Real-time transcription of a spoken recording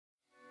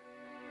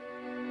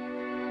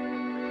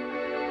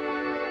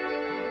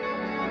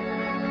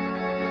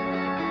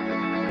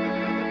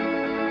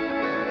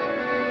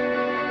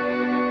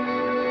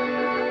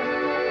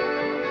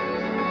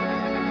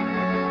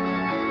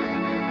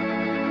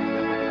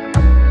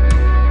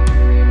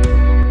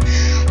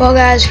Well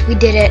guys, we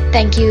did it.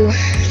 Thank you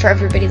for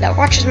everybody that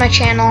watches my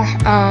channel.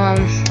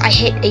 I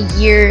hit a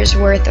year's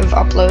worth of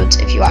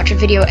uploads. If you watch a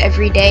video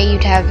every day,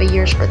 you'd have a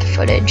year's worth of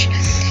footage.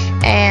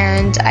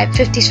 And I have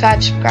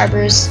 55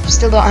 subscribers,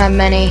 still don't have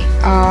many.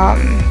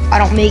 I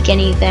don't make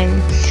anything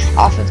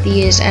off of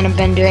these, and I've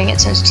been doing it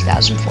since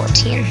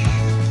 2014.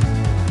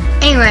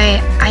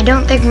 Anyway, I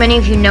don't think many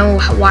of you know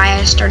why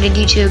I started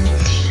YouTube.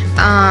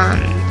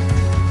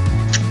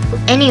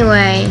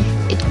 Anyway,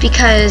 it's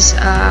because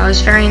I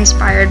was very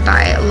inspired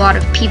by a lot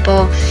of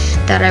people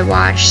that I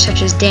watched,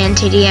 such as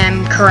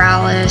DanTDM,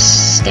 Keralis,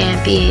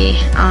 Stampy,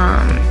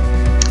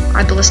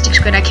 Ballistic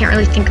Squid. I can't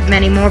really think of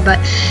many more, but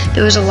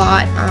there was a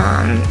lot.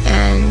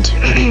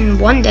 And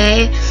one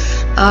day,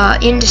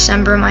 in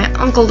December, my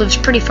uncle lives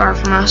pretty far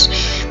from us,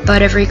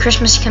 but every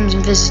Christmas he comes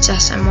and visits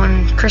us, and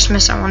one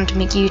Christmas I wanted to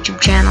make a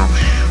YouTube channel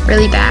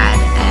really bad,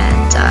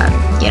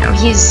 and you know,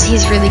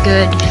 he's really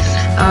good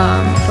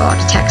for a lot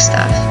of tech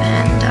stuff,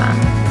 and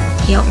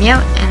he helped me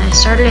out, and I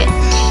started it.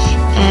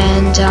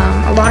 And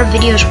a lot of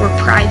videos were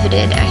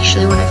privated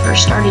actually when I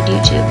first started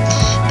YouTube,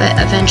 but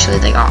eventually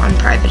they got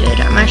unprivated.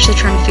 I'm actually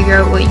trying to figure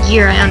out what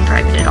year I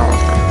unprivated all of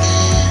them.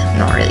 I'm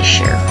not really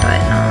sure, but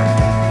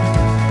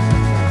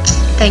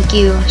thank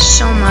you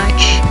so much,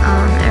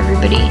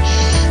 everybody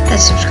that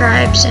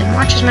subscribes and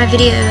watches my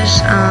videos,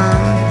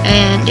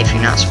 and if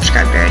you're not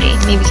subscribed already,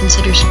 maybe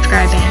consider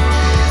subscribing.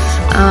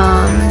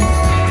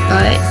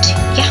 But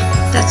yeah,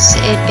 that's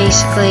it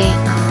basically.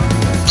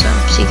 So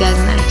see you guys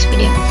in the next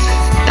video.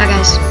 Bye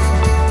guys.